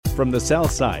From the sell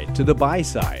side to the buy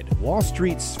side, Wall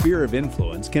Street's sphere of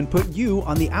influence can put you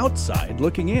on the outside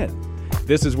looking in.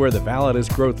 This is where the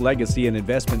Validus Growth Legacy in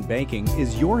investment banking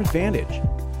is your advantage.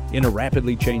 In a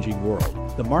rapidly changing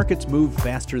world, the markets move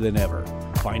faster than ever.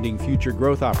 Finding future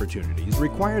growth opportunities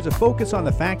requires a focus on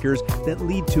the factors that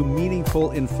lead to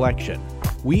meaningful inflection.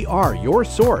 We are your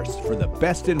source for the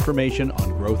best information on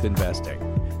growth investing.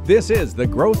 This is the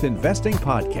Growth Investing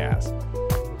Podcast.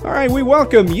 All right, we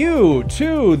welcome you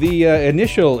to the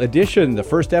initial edition, the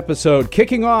first episode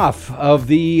kicking off of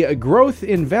the Growth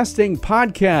Investing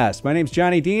Podcast. My name's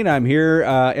Johnny Dean. I'm here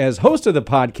as host of the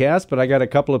podcast, but I got a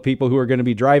couple of people who are going to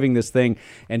be driving this thing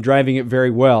and driving it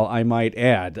very well, I might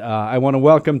add. I want to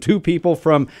welcome two people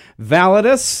from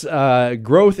Validus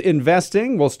Growth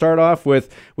Investing. We'll start off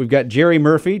with, we've got Jerry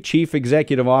Murphy, Chief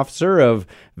Executive Officer of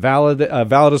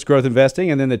Validus Growth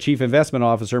Investing, and then the Chief Investment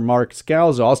Officer, Mark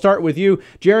Scalzo. I'll start with you,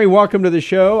 Jerry. Welcome to the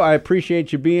show. I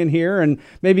appreciate you being here, and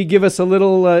maybe give us a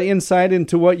little insight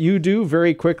into what you do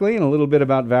very quickly and a little bit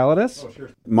about Validus. Oh,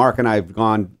 sure. Mark and I have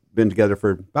been together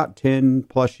for about 10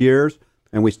 plus years,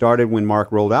 and we started when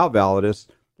Mark rolled out Validus,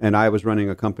 and I was running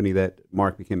a company that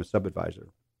Mark became a sub-advisor.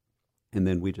 And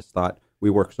then we just thought, we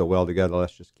work so well together,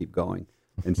 let's just keep going.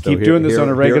 And so keep doing this on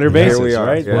a regular basis,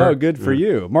 right? Yeah. Well, good for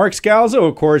you. Mark Scalzo,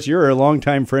 of course, you're a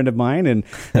longtime friend of mine, and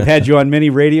I've had you on many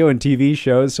radio and TV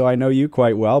shows, so I know you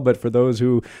quite well. But for those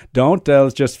who don't,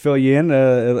 let's just fill you in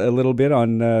a little bit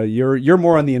on you're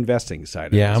more on the investing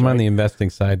side. Yeah, I'm on the investing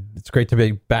side. It's great to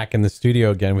be back in the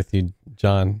studio again with you,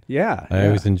 John. Yeah. I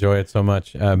always enjoy it so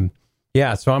much. So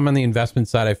I'm on the investment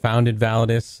side. I founded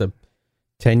Validus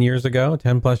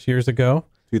 10 plus years ago.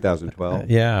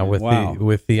 2012.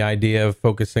 With the idea of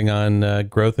focusing on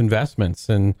growth investments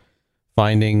and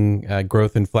finding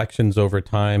growth inflections over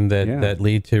time that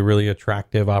lead to really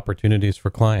attractive opportunities for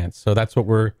clients. So that's what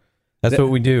we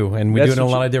do, and we do it in a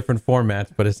lot of different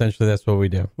formats, but essentially that's what we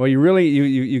do. Well, you really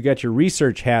you got your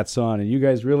research hats on, and you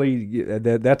guys really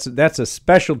that's a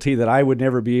specialty that I would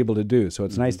never be able to do. So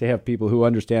it's nice to have people who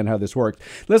understand how this works.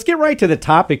 Let's get right to the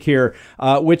topic here,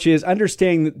 which is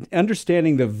understanding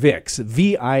the VIX,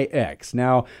 VIX.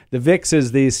 Now, the VIX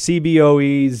is the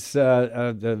CBOE's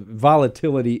the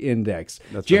volatility index.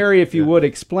 That's Jerry, right. If you would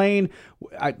explain.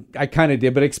 I kind of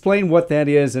did, but explain what that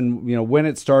is and when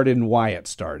it started and why it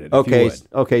started. Okay.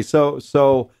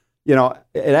 So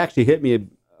it actually hit me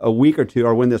a week or two,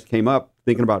 or when this came up,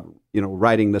 thinking about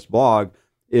writing this blog,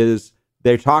 is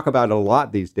they talk about it a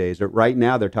lot these days. Right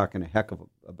now, they're talking a heck of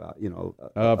about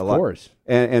of course,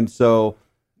 and so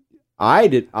I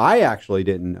actually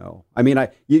didn't know. I mean,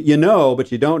 you know,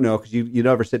 but you don't know because you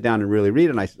never sit down and really read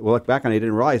it. And I look back and I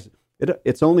didn't realize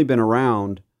it's only been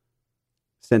around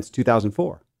since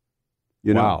 2004.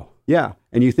 Wow. Yeah.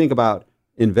 And you think about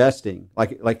investing,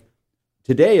 like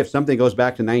today, if something goes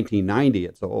back to 1990,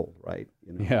 it's old, right?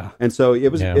 Yeah. And so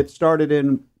it started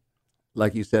in,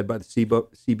 like you said, by the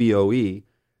CBOE,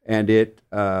 and it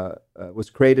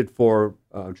was created for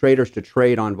traders to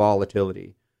trade on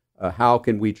volatility. How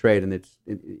can we trade? And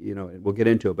we'll get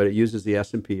into it, but it uses the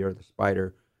S&P or the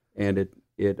spider, and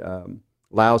it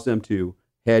allows them to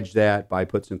hedge that, buy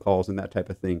puts and calls and that type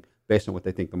of thing, based on what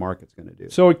they think the market's going to do.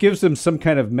 So it gives them some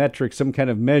kind of metric, some kind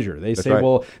of measure. They say, right.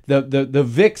 Well, the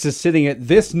VIX is sitting at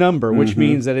this number, which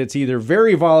means that it's either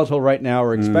very volatile right now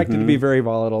or expected to be very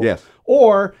volatile, yes,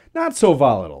 or not so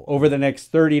volatile over the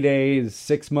next 30 days,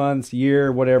 6 months, year,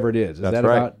 whatever it is. Is That's that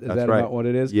right. about what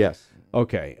it is? Yes.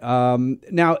 Okay.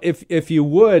 Now, if you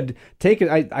would take it,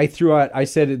 I threw out. I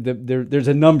said there's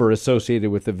a number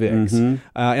associated with the VIX, and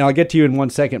I'll get to you in 1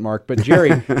 second, Mark. But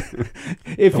Jerry,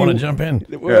 if I want to jump in,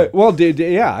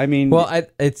 I mean,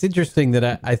 it's interesting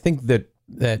that I think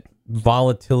that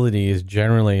volatility is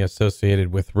generally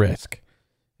associated with risk,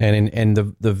 and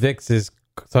the VIX is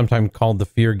sometimes called the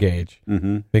fear gauge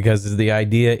because the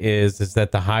idea is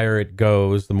that the higher it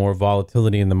goes, the more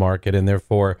volatility in the market, and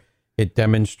therefore it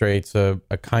demonstrates a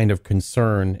kind of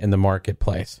concern in the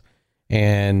marketplace.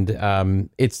 And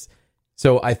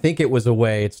so I think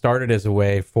it started as a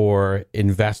way for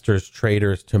investors,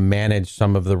 traders to manage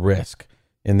some of the risk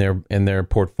in their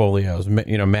portfolios.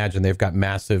 Imagine they've got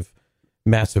massive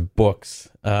books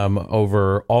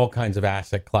over all kinds of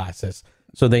asset classes.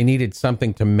 So they needed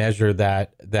something to measure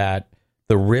that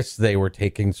the risks they were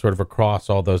taking sort of across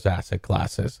all those asset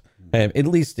classes, at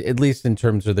least in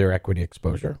terms of their equity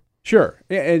exposure. Sure.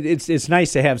 It's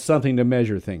nice to have something to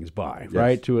measure things by, yes,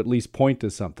 right? To at least point to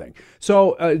something.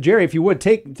 So, Jerry, if you would,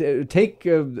 take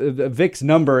the VIX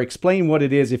number, explain what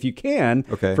it is if you can,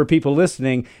 okay, for people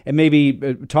listening, and maybe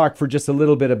talk for just a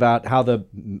little bit about how the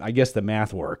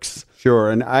math works. Sure.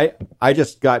 And I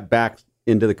just got back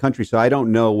into the country, so I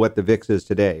don't know what the VIX is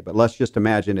today, but let's just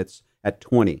imagine it's at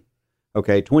 20.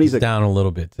 Okay, 20's down a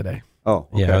little bit today. Oh,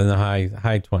 okay. Yeah, in the high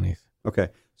 20s. Okay,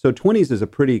 so 20s is a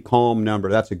pretty calm number.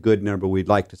 That's a good number. We'd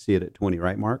like to see it at 20,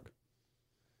 right, Mark?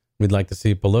 We'd like to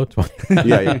see it below 20.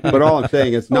 yeah. But all I'm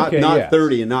saying is not yes.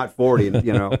 30 and not 40,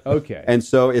 Okay. And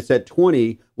so it's at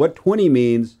 20. What 20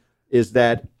 means is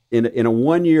that in a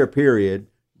 1 year period,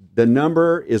 the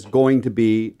number is going to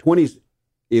be 20's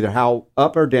either how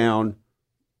up or down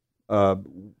from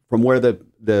where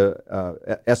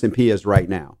the S&P is right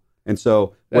now. And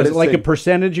so what is like a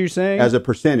percentage you're saying? As a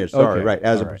percentage, sorry, Okay. right,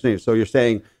 as All a right. percentage. So you're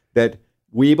saying that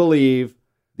we believe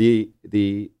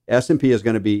the S&P is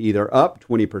going to be either up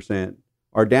 20%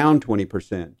 or down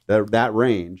 20%, that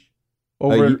range,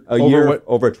 over a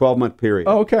 12-month period.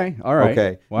 Oh, okay. All right.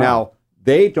 Okay. Wow. Now,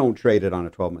 they don't trade it on a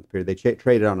 12-month period. They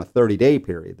trade it on a 30-day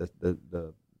period,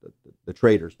 the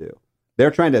traders do.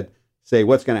 They're trying to say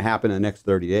what's going to happen in the next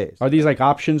 30 days. Are these like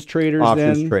options traders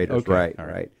Options then? traders, Okay. right, All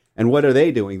right. And what are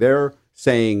they doing? They're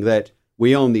saying that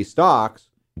we own these stocks,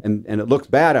 and it looks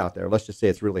bad out there. Let's just say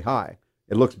it's really high.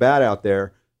 It looks bad out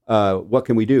there. What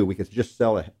can we do? We could just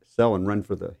sell and run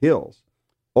for the hills.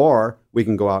 Or we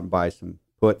can go out and buy some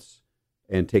puts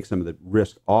and take some of the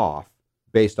risk off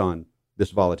based on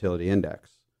this volatility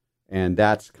index. And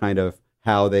that's kind of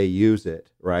how they use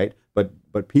it, right?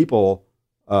 But people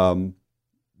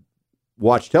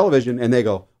watch television and they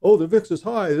go, oh, the VIX is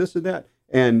high, this and that.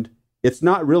 And it's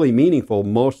not really meaningful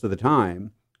most of the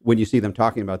time when you see them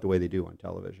talking about the way they do on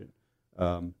television.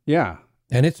 Yeah.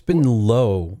 And it's been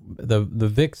low. The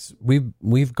VIX,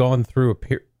 we've gone through a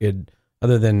period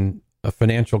other than a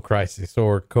financial crisis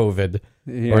or COVID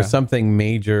or something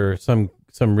major, some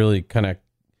really kind of,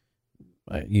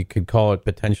 you could call it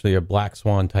potentially a black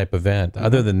swan type event. Mm-hmm.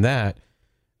 Other than that,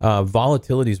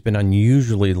 volatility has been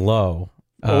unusually low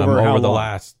over the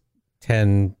last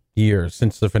 10 years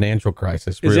since the financial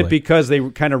crisis. Is it because they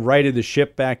kind of righted the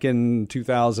ship back in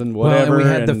 2000, whatever? Well, and we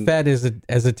had the Fed as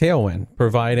a tailwind,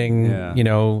 providing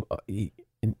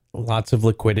lots of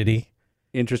liquidity,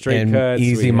 interest rate and cuts,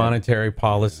 easy monetary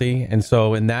policy, and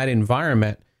so in that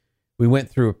environment, we went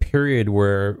through a period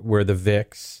where the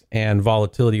VIX and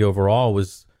volatility overall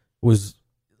was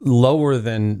lower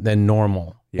than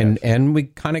normal, and we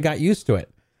kind of got used to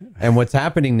it. And what's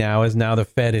happening now is the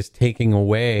Fed is taking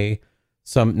away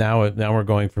some. Now we're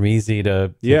going from easy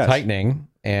to tightening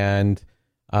and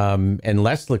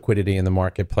less liquidity in the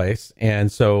marketplace,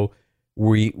 and so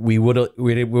we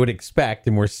would expect,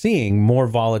 and we're seeing more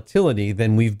volatility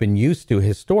than we've been used to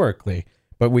historically.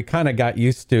 But we kind of got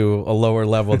used to a lower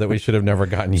level that we should have never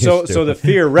gotten used to. So the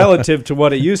fear relative to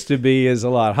what it used to be is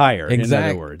a lot higher, in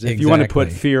other words, if you want to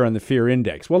put fear on the fear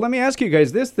index. Well, let me ask you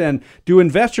guys this then. Do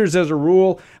investors as a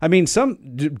rule, I mean,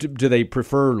 do they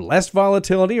prefer less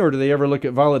volatility, or do they ever look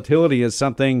at volatility as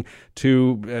something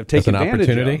to take advantage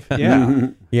opportunity? of? Yeah.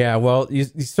 Yeah, well, you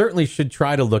certainly should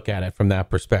try to look at it from that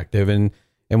perspective. And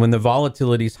when the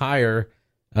volatility is higher,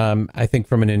 I think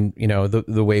from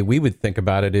the way we would think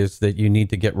about it is that you need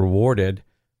to get rewarded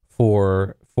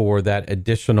for that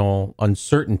additional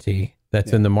uncertainty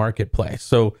that's in the marketplace.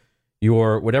 So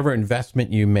whatever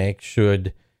investment you make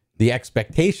the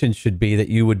expectation should be that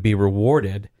you would be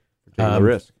rewarded for taking the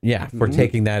risk. Yeah, for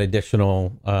taking that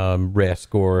additional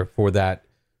risk, or for that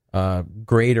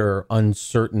greater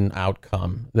uncertain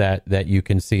outcome that you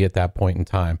can see at that point in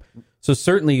time. So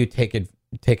certainly you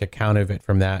take account of it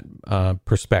from that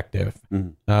perspective.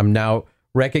 Mm-hmm. Now,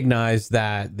 recognize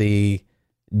that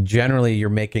generally you're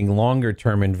making longer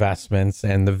term investments,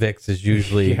 and the VIX is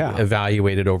usually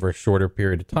evaluated over a shorter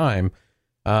period of time.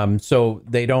 So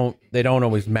they don't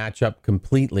always match up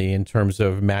completely in terms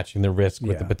of matching the risk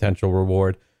with the potential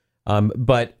reward.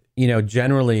 But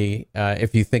generally,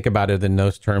 if you think about it in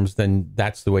those terms, then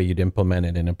that's the way you'd implement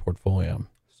it in a portfolio.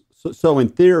 So in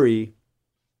theory,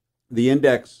 the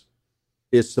index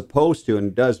is supposed to,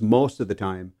 and does most of the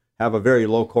time, have a very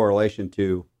low correlation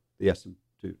to the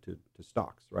to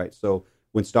stocks, right? So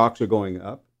when stocks are going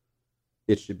up,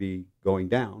 it should be going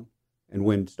down, and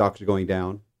when stocks are going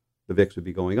down, the VIX would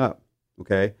be going up.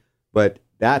 Okay, but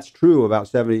that's true about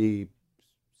 75%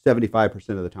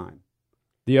 of the time.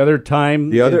 The other time,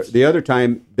 the other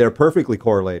time, they're perfectly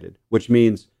correlated, which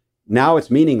means now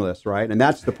it's meaningless, right? And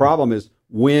that's the problem: is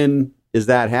when is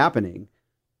that happening?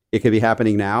 It could be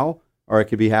happening now, or it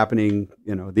could be happening,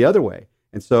 the other way.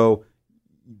 And so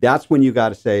that's when you got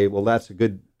to say, well, that's a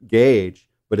good gauge,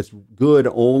 but it's good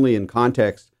only in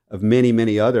context of many,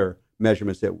 many other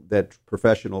measurements that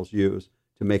professionals use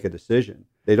to make a decision.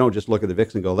 They don't just look at the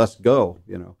VIX and go, let's go,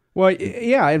 Well,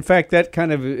 yeah. In fact, that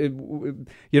kind of, when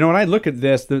I look at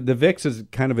this, the VIX is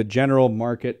kind of a general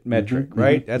market metric,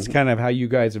 right? That's kind of how you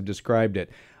guys have described it.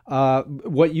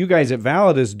 What you guys at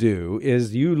Validus do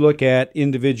is you look at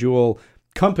individual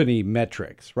company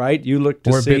metrics, right? You look to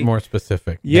We're see. a bit more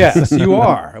specific. Yes, you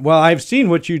are. Well, I've seen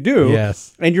what you do.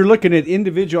 Yes. And you're looking at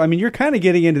individual. I mean, you're kind of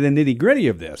getting into the nitty gritty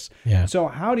of this. Yeah. So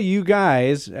how do you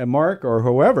guys, Mark or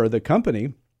whoever, the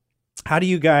company, how do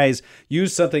you guys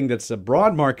use something that's a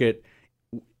broad market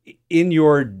in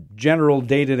your general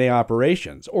day-to-day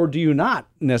operations, or do you not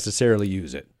necessarily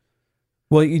use it?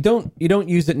 Well, you don't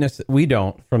use it. We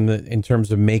don't in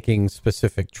terms of making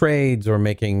specific trades or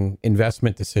making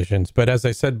investment decisions. But as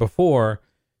I said before,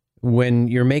 when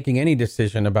you're making any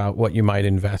decision about what you might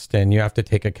invest in, you have to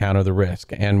take account of the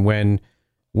risk. And when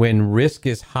risk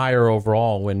is higher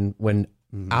overall, when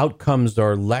outcomes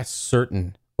are less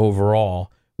certain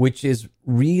overall, which is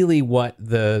really what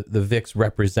the VIX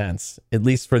represents, at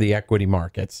least for the equity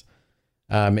markets.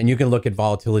 And you can look at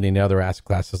volatility in other asset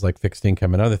classes like fixed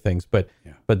income and other things, but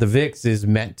the VIX is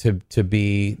meant to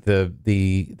be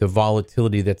the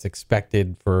volatility that's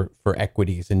expected for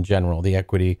equities in general, the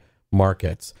equity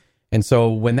markets. And so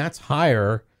when that's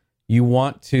higher, you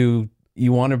want to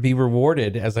be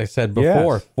rewarded, as I said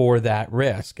before, for that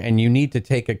risk, and you need to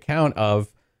take account of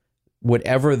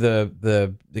whatever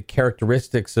the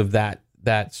characteristics of that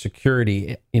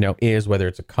security is, whether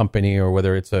it's a company or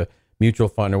whether it's a mutual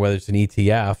fund or whether it's an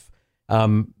ETF,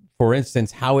 for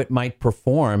instance, how it might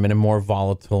perform in a more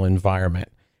volatile environment.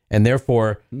 And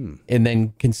therefore, and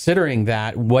then considering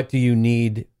that, what do you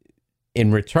need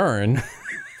in return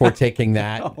for taking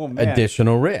that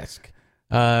additional risk?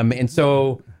 And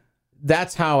so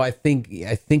that's how I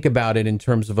think about it in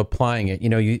terms of applying it.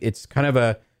 It's kind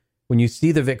of when you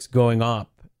see the VIX going up,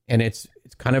 and it's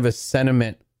kind of a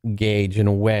sentiment gauge in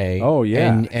a way. Oh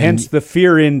yeah, and hence the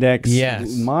fear index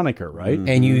moniker, right?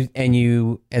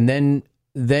 And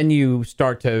then you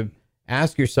start to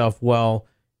ask yourself, well,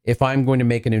 if I'm going to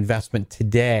make an investment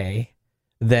today,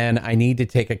 then I need to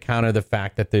take account of the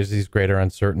fact that there's these greater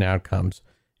uncertain outcomes,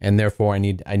 and therefore I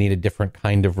need a different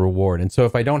kind of reward. And so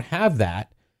if I don't have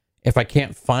that, if I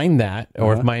can't find that,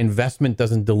 or if my investment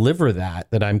doesn't deliver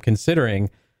that I'm considering,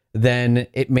 then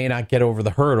it may not get over the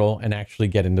hurdle and actually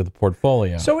get into the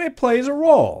portfolio. So it plays a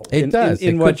role. It does.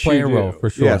 In it what could play you a role do. for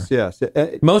sure. Yes.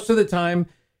 Most of the time,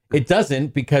 it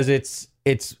doesn't, because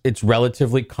it's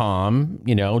relatively calm,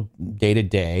 day to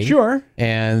day. Sure.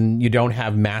 And you don't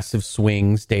have massive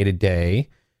swings day to day.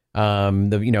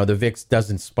 The VIX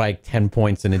doesn't spike 10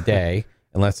 points in a day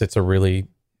unless it's a really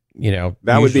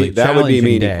that would be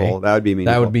meaningful. That would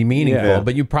be meaningful. Yeah.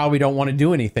 But you probably don't want to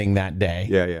do anything that day.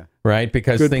 Yeah. Right?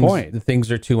 Because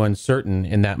things are too uncertain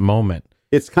in that moment.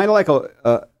 It's kind of like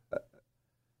a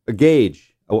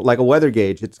gauge, like a weather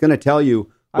gauge. It's going to tell you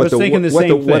what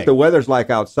the weather's like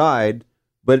outside,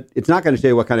 but it's not going to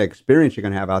say what kind of experience you're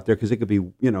going to have out there, because it could be,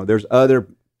 there's other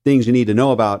things you need to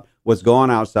know about what's going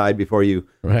on outside before you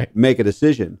make a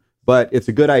decision. But it's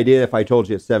a good idea if I told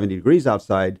you it's 70 degrees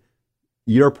outside,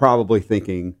 you're probably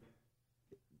thinking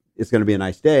it's going to be a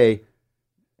nice day,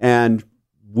 and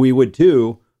we would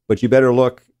too, but you better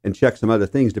look and check some other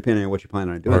things depending on what you plan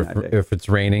on doing that day. If it's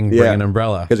raining, bring an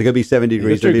umbrella. Because it could be 70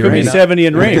 degrees. It could be 70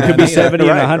 and rain. It could be 70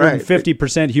 and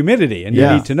 150% humidity, and you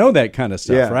need to know that kind of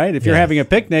stuff, right? If you're having a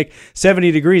picnic,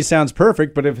 70 degrees sounds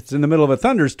perfect, but if it's in the middle of a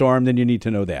thunderstorm, then you need to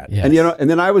know that. Yes. And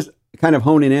then I was kind of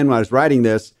honing in when I was writing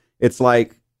this. It's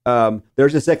like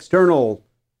there's this external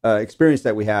experience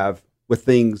that we have with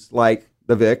things like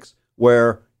the VIX,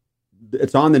 where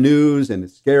it's on the news and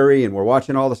it's scary and we're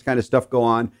watching all this kind of stuff go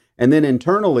on. And then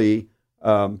internally,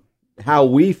 how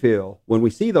we feel when we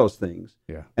see those things.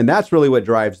 Yeah. And that's really what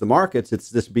drives the markets. It's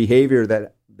this behavior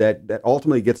that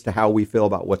ultimately gets to how we feel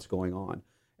about what's going on.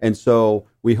 And so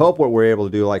we hope what we're able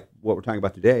to do, like what we're talking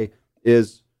about today,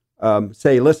 is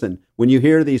say, listen, when you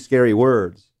hear these scary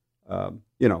words,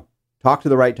 talk to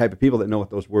the right type of people that know what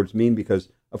those words mean, because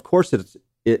of course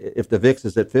if the VIX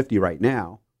is at 50 right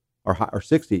now or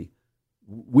 60,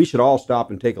 we should all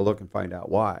stop and take a look and find out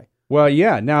why. Well,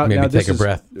 yeah. Now take a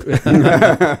breath.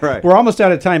 Right. We're almost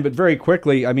out of time, but very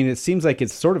quickly. I mean, it seems like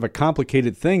it's sort of a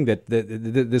complicated thing that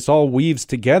this all weaves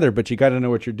together. But you got to know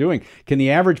what you're doing. Can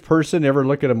the average person ever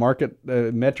look at a market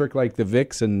metric like the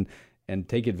VIX and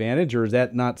take advantage, or is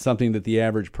that not something that the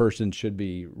average person should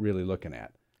be really looking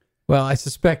at? Well, I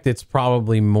suspect it's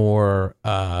probably more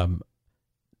an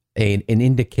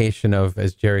indication of,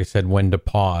 as Jerry said, when to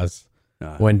pause,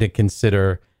 when to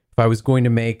consider. If I was going to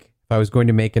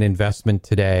make an investment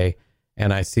today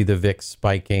and I see the VIX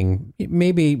spiking,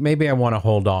 maybe I want to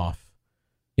hold off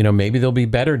maybe there'll be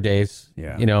better days,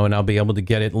 Yeah. And I'll be able to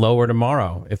get it lower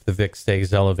tomorrow if the VIX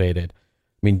stays elevated.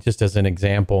 I mean, just as an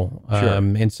example. Sure.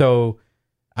 And so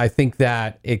I think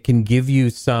that it can give you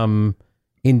some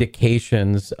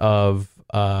indications of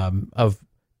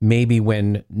maybe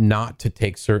when not to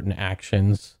take certain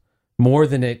actions more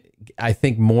than it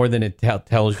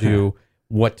tells you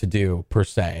what to do per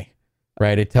se,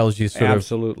 right? It tells you sort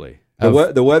Absolutely.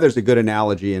 The weather's a good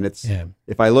analogy, and it's Yeah.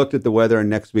 if I looked at the weather and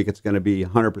next week it's going to be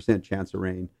 100% chance of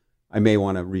rain, I may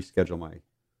want to reschedule my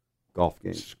golf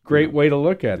game. Great way to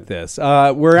look at this.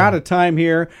 We're out of time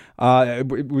here.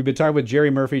 We've been talking with Jerry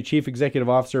Murphy, Chief Executive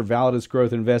Officer of Validus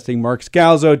Growth Investing, Mark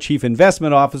Scalzo, Chief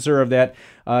Investment Officer of that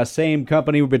same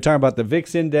company. We've been talking about the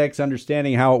VIX Index,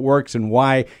 understanding how it works and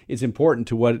why it's important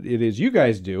to what it is you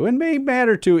guys do, and may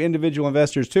matter to individual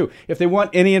investors too. If they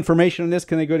want any information on this,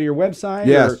 can they go to your website?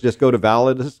 Yes, just go to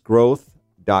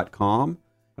validusgrowth.com.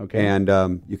 Okay. And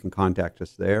you can contact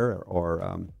us there,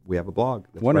 or we have a blog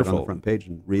that's Wonderful. right on the front page,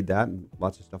 and read that, and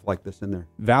lots of stuff like this in there.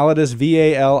 Validus,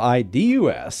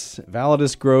 VALIDUS,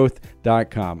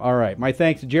 validusgrowth.com. All right. My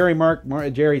thanks to Jerry, Mark.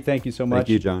 Jerry, thank you so much. Thank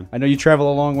you, John. I know you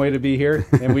travel a long way to be here,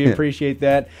 and we appreciate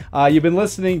that. You've been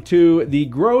listening to the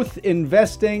Growth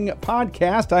Investing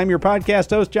Podcast. I'm your podcast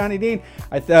host, Johnny Dean.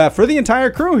 For the entire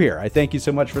crew here, I thank you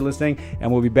so much for listening,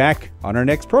 and we'll be back on our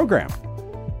next program.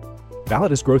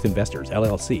 Validus Growth Investors,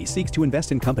 LLC, seeks to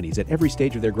invest in companies at every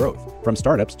stage of their growth. From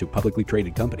startups to publicly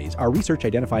traded companies, our research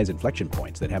identifies inflection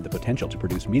points that have the potential to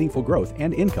produce meaningful growth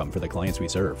and income for the clients we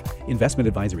serve. Investment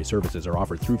advisory services are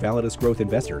offered through Validus Growth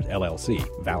Investors, LLC,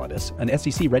 Validus, an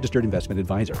SEC-registered investment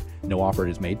advisor. No offer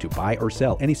is made to buy or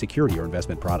sell any security or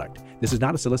investment product. This is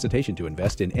not a solicitation to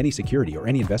invest in any security or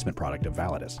any investment product of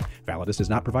Validus. Validus does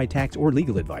not provide tax or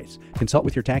legal advice. Consult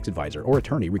with your tax advisor or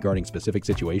attorney regarding specific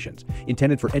situations.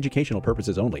 Intended for educational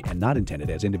purposes only and not intended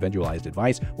as individualized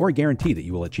advice or a guarantee that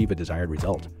you will achieve a desired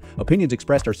result. Opinions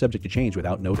expressed are subject to change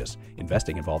without notice.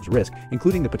 Investing involves risk,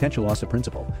 including the potential loss of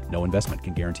principal. No investment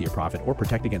can guarantee a profit or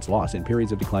protect against loss in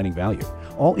periods of declining value.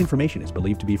 All information is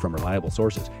believed to be from reliable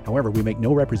sources. However, we make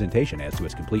no representation as to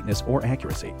its completeness or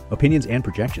accuracy. Opinions and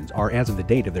projections are as of the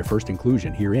date of their first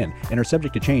inclusion herein and are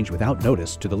subject to change without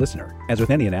notice to the listener. As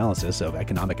with any analysis of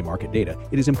economic and market data,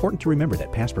 it is important to remember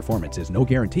that past performance is no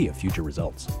guarantee of future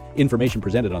results. Information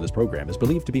presented on this program is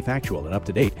believed to be factual and up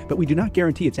to date, but we do not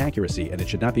guarantee its accuracy, and it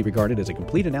should not be regarded as a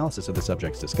complete analysis of the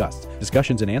subjects discussed.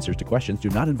 Discussions and answers to questions do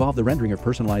not involve the rendering of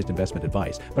personalized investment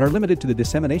advice, but are limited to the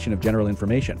dissemination of general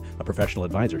information. A professional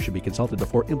advisor should be consulted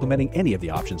before implementing any of the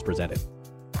options presented.